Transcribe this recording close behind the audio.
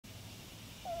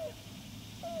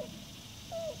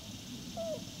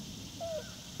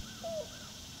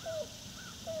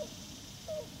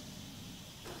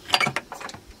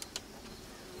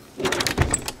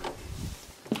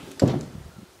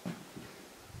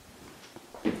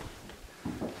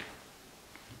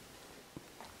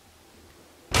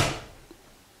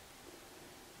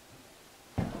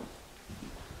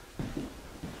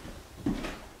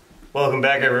Welcome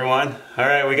back, everyone.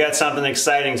 Alright, we got something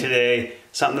exciting today,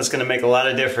 something that's going to make a lot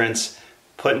of difference,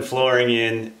 putting flooring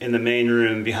in the main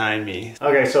room behind me.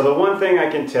 Okay, so the one thing I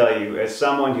can tell you as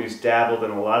someone who's dabbled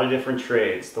in a lot of different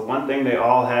trades, the one thing they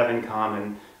all have in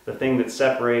common, the thing that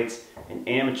separates an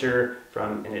amateur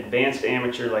from an advanced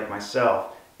amateur like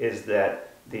myself, is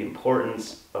that the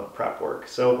importance of prep work.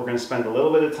 So we're going to spend a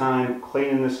little bit of time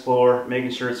cleaning this floor,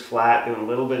 making sure it's flat, doing a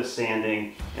little bit of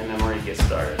sanding, and then we're going to get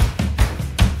started.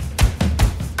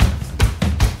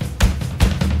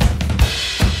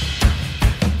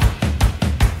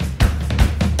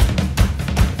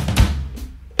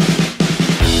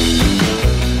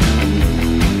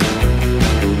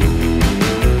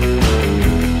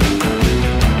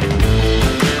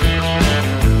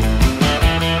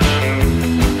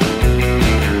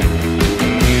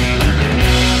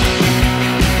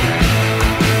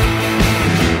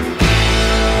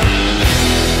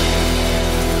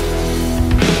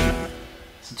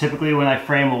 Typically when I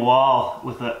frame a wall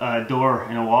with a door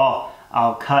and a wall,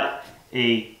 I'll cut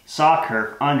a saw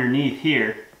curve underneath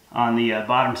here on the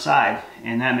bottom side,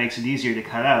 and that makes it easier to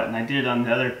cut out. And I did it on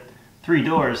the other 3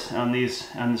 doors on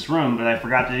this room, but I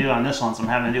forgot to do it on this one, so I'm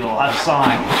having to do a lot of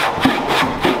sawing.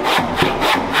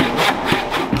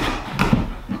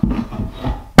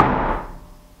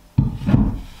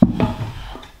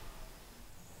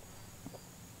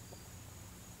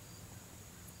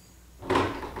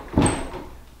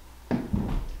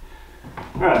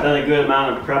 Alright, I've done a good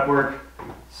amount of prep work,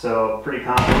 so pretty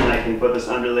confident I can put this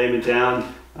underlayment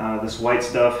down. This white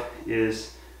stuff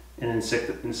is an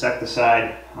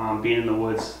insecticide. Being in the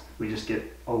woods, we just get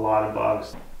a lot of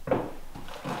bugs. Let's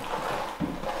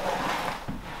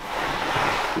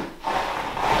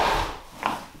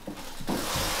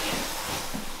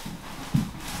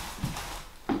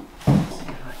see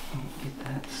if I can get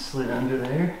that slid under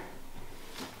there.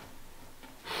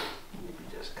 Maybe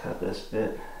just cut this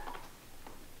bit.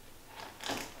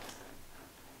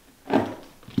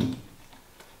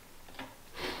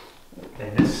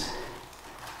 This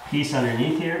piece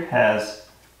underneath here has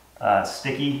a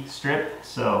sticky strip,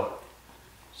 so I'm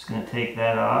just going to take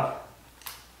that off.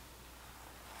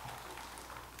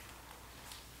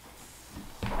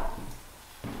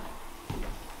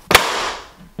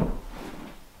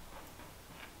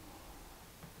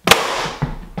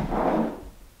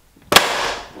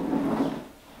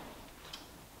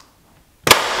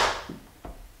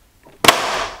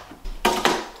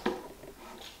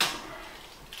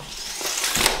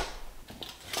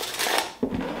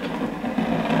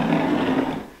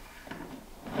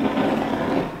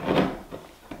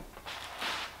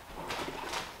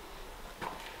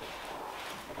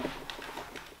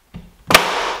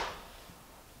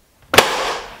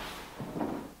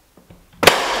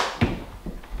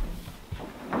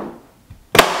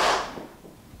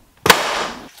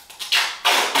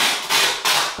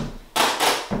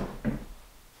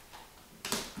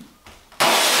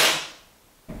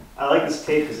 I like this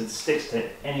tape because it sticks to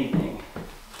anything.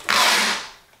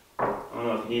 I don't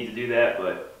know if you need to do that,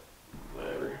 but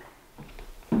whatever.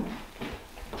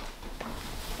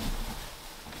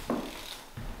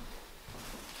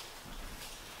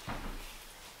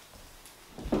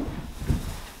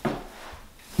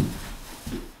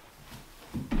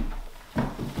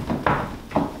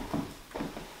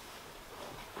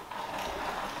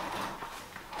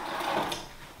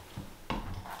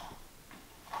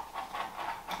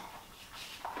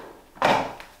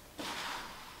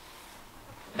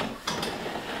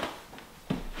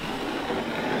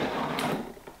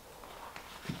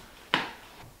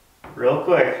 Real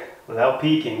quick, without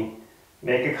peeking,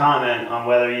 make a comment on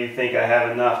whether you think I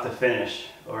have enough to finish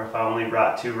or if I only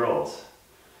brought 2 rolls.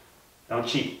 Don't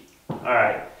cheat.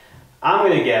 Alright, I'm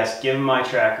going to guess, given my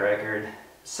track record,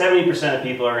 70% of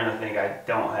people are going to think I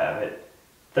don't have it.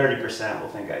 30% will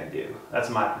think I do. That's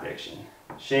my prediction.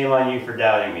 Shame on you for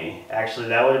doubting me. Actually,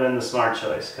 that would have been the smart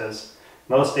choice, because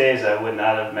most days I would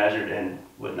not have measured and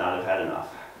would not have had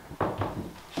enough.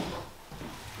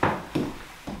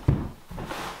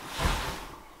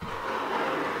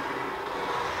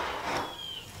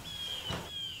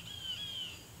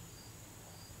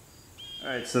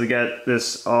 Alright, so we got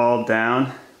this all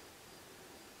down.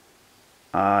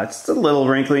 It's a little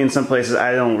wrinkly in some places.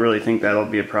 I don't really think that'll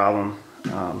be a problem.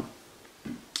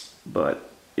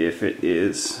 But if it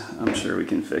is, I'm sure we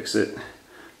can fix it.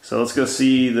 So let's go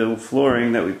see the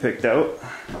flooring that we picked out.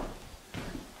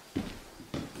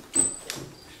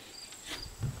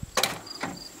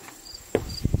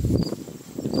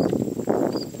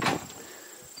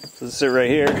 So this is it right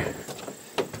here.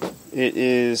 It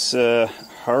is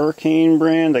Hurricane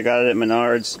brand. I got it at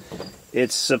Menards.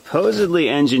 It's supposedly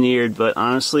engineered, but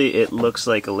honestly it looks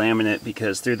like a laminate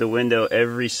because through the window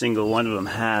every single one of them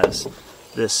has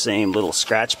this same little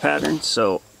scratch pattern.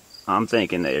 So I'm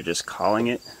thinking they're just calling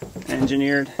it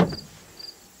engineered,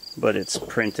 but it's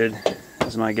printed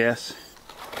is my guess.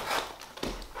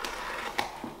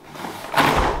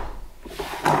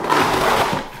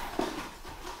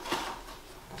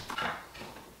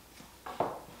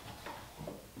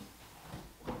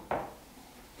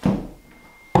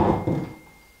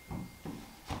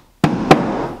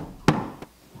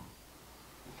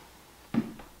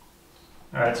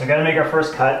 Alright, so I gotta make our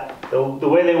first cut. The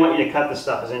way they want you to cut this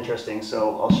stuff is interesting,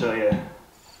 so I'll show you.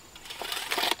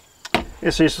 Yeah,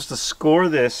 so you're supposed to score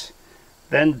this,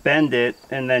 then bend it,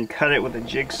 and then cut it with a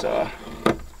jigsaw.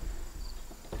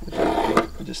 Which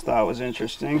I just thought was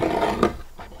interesting. Well,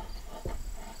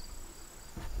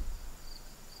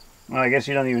 I guess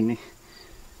you don't even need...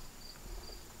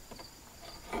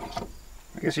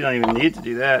 to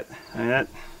do that. I mean,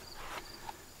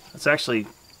 that's actually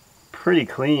pretty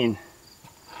clean.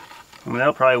 I mean,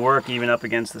 that'll probably work even up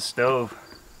against the stove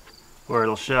where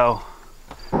it'll show.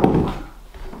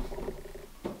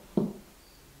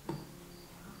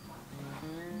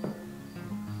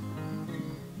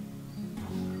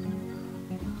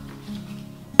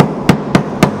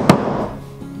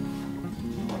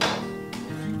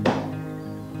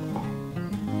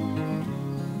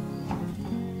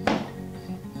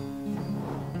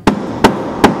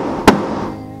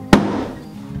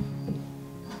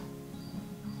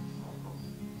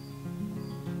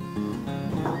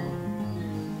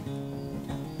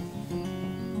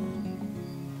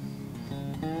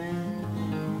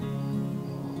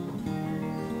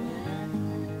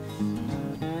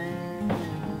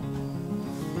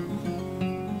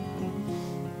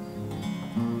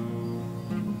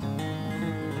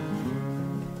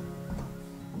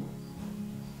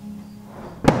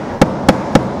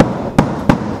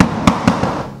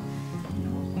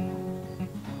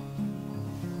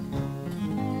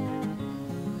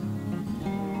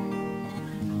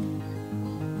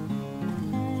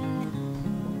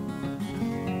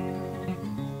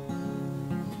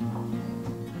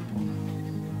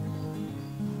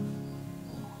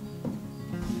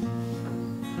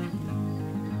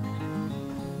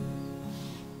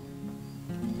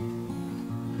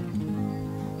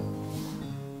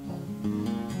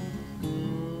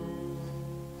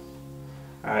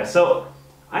 Alright, so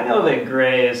I know that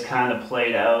gray is kind of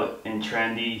played out and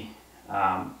trendy,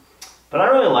 but I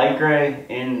really like gray,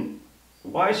 and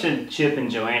why should Chip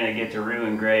and Joanna get to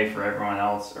ruin gray for everyone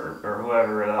else or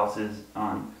whoever else is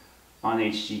on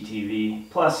HGTV?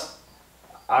 Plus,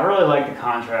 I really like the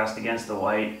contrast against the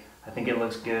white. I think it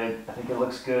looks good. I think it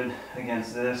looks good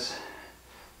against this.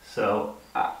 So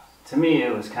to me,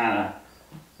 it was kind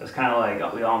of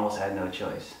like we almost had no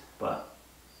choice. But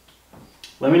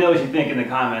let me know what you think in the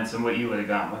comments and what you would have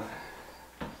gone with.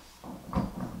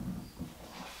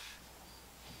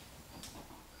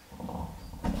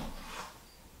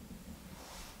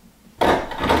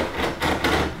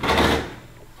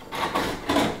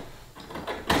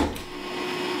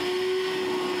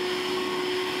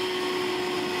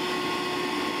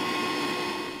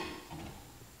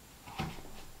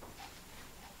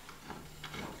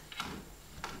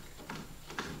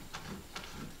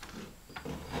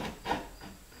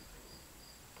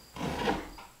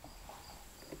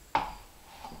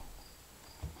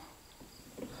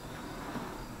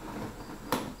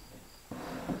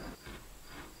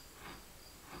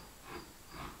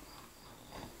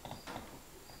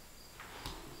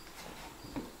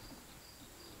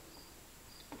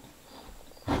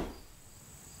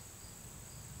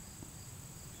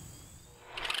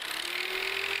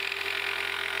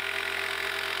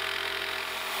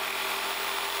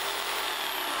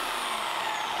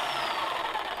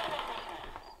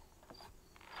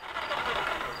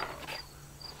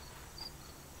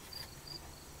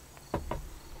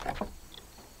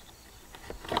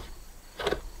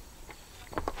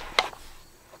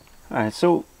 Alright,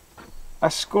 so I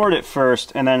scored it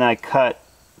first and then I cut,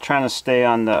 trying to stay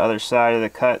on the other side of the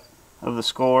cut of the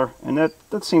score, and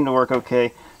that seemed to work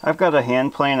okay. I've got a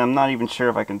hand plane. I'm not even sure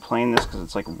if I can plane this because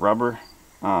it's like rubber.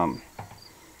 I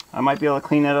might be able to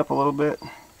clean that up a little bit,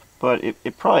 but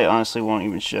it probably honestly won't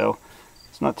even show.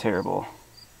 It's not terrible.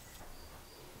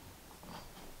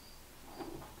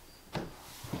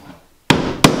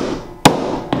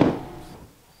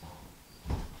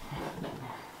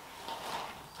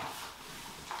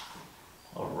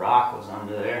 A rock was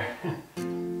under there.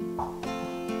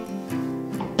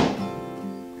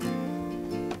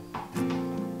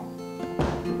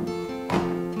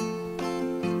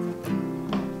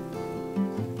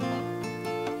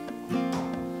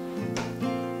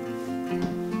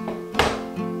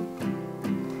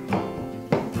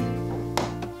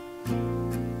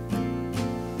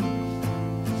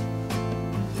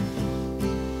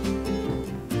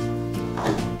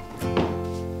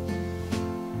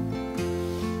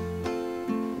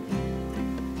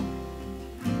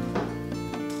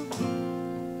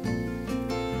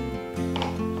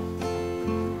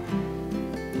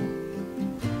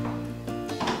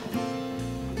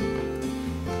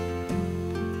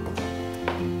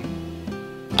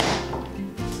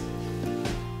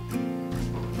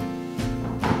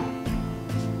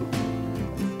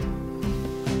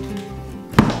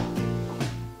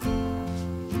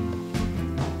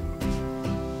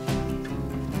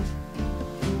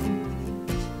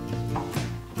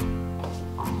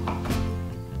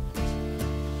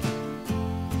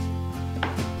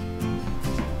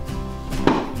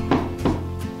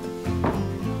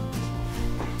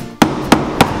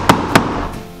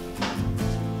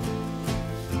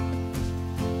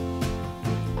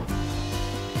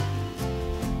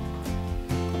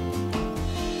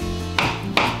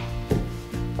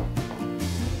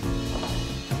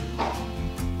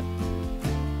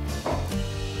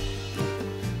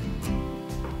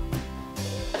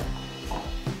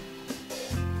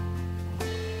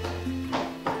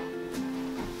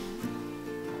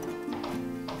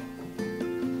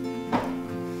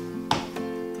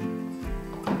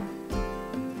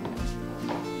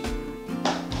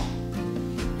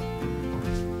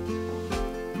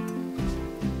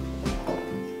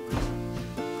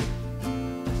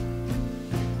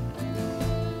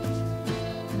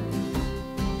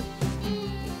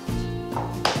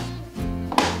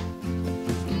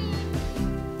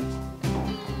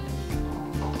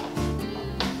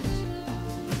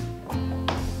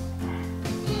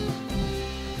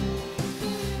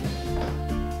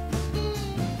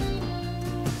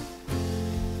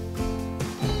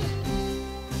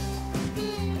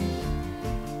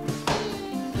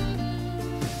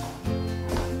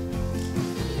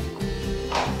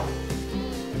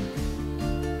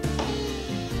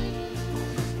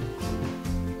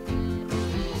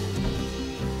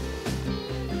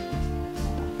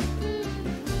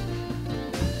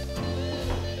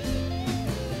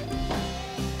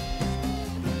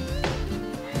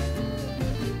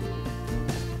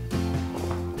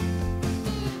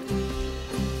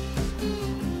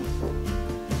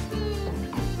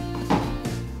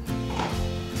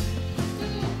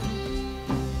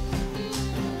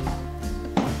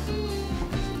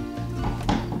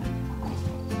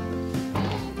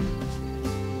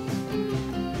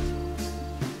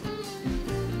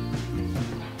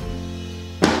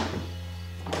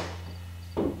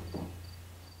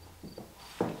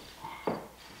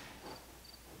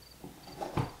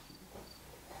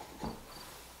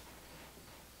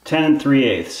 10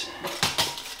 3/8.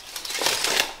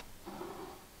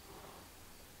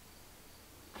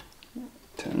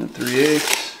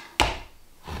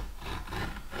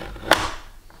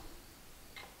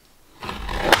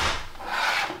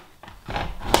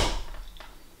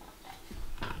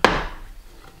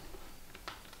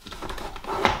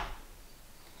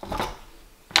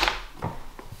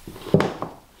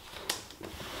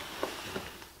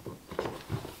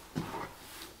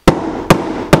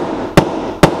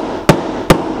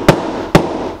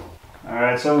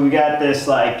 Alright, so we got this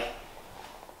like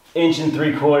 1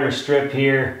 3/4 strip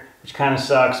here, which kind of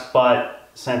sucks, but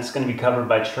since it's going to be covered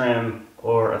by trim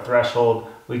or a threshold,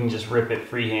 we can just rip it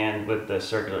freehand with the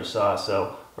circular saw.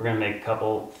 So we're going to make a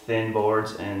couple thin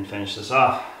boards and finish this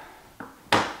off.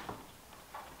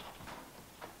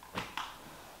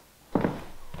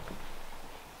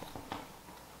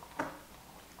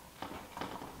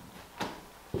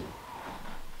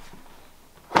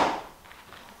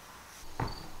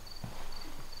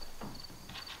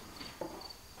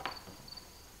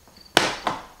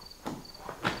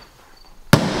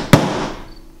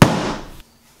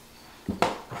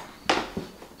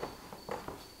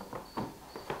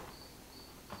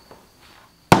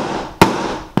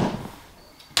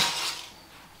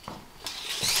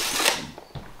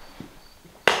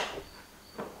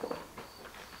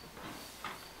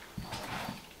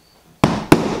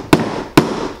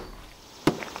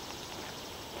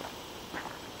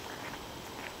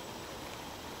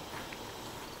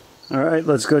 All right,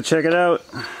 let's go check it out.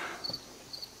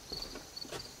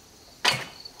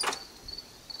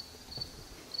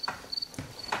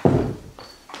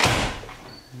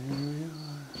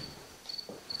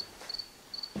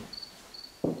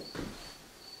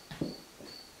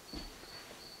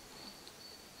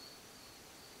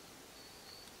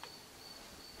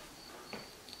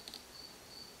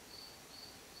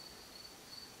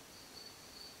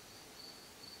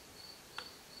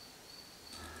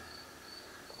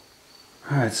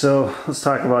 Alright, so let's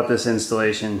talk about this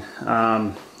installation.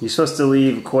 You're supposed to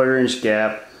leave a 1/4 inch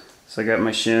gap, so I got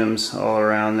my shims all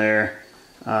around there.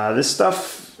 This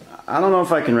stuff, I don't know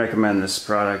if I can recommend this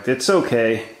product. It's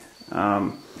okay.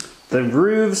 The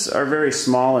grooves are very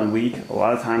small and weak. A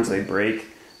lot of times they break.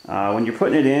 When you're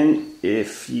putting it in,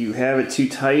 if you have it too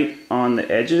tight on the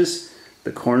edges,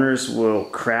 the corners will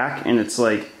crack, and it's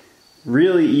like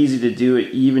really easy to do it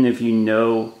even if you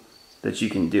know that you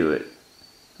can do it.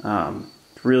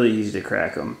 It's really easy to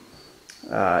crack them.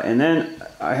 And then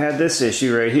I had this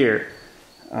issue right here.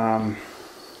 I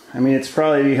mean, it's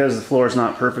probably because the floor is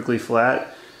not perfectly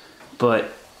flat,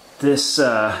 but this,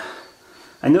 I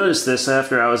noticed this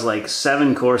after I was like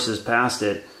 7 courses past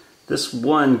it. This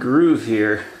one groove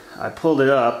here, I pulled it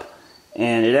up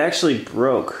and it actually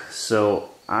broke. So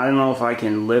I don't know if I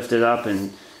can lift it up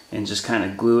and just kind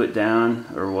of glue it down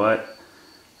or what.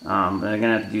 But I'm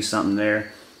gonna have to do something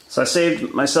there. So I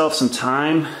saved myself some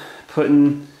time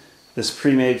putting this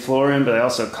pre-made floor in, but I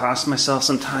also cost myself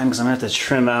some time because I'm gonna have to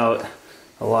trim out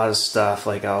a lot of stuff.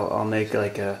 Like I'll make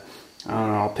like a, I don't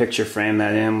know, I'll picture frame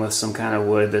that in with some kind of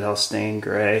wood that I'll stain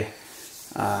gray.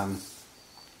 And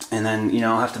then, you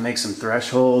know, I'll have to make some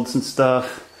thresholds and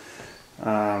stuff.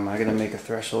 I'm gonna make a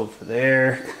threshold for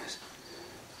there.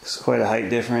 It's quite a height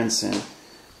difference, and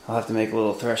I'll have to make a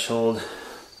little threshold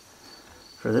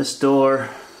for this door.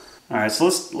 Alright, so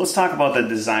let's talk about the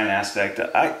design aspect.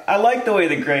 I like the way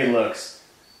the gray looks.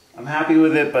 I'm happy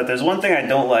with it, but there's one thing I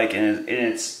don't like, and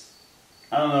it's,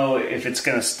 I don't know if it's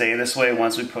going to stay this way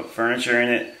once we put furniture in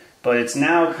it, but it's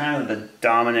now kind of the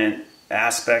dominant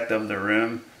aspect of the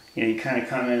room. You know, you kind of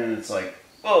come in and it's like,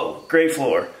 oh, gray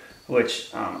floor, which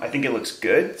I think it looks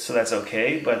good, so that's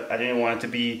okay, but I didn't want it to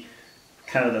be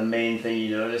kind of the main thing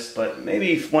you notice. But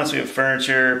maybe once we have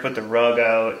furniture, put the rug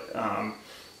out,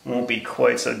 won't be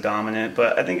quite so dominant,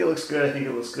 but I think it looks good. I think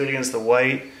it looks good against the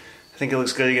white. I think it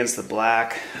looks good against the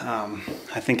black.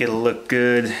 I think it'll look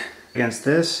good against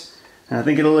this, and I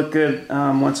think it'll look good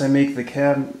once I make the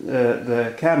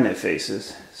cabinet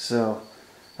faces. So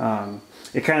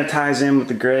it kind of ties in with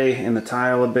the gray and the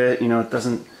tile a bit. You know, it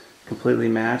doesn't completely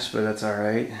match, but that's all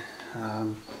right.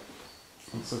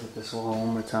 Let's look at this wall one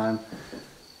more time.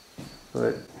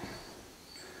 But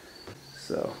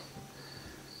so.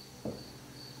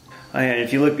 Oh yeah,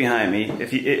 if you look behind me,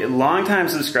 long-time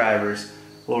subscribers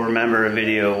will remember a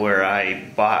video where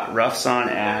I bought rough sawn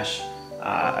ash,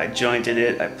 I jointed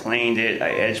it, I planed it,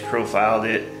 I edge profiled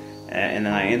it, and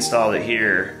then I installed it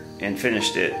here and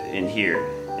finished it in here.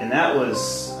 And that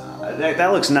was,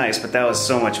 that looks nice, but that was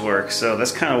so much work. So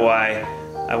that's kind of why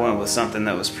I went with something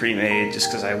that was pre-made, just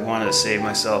because I wanted to save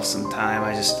myself some time.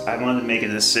 I wanted to make a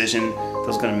decision that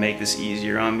was going to make this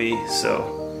easier on me.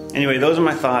 So Anyway, those are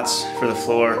my thoughts for the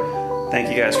floor. Thank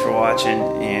you guys for watching,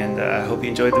 and I hope you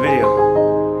enjoyed the video.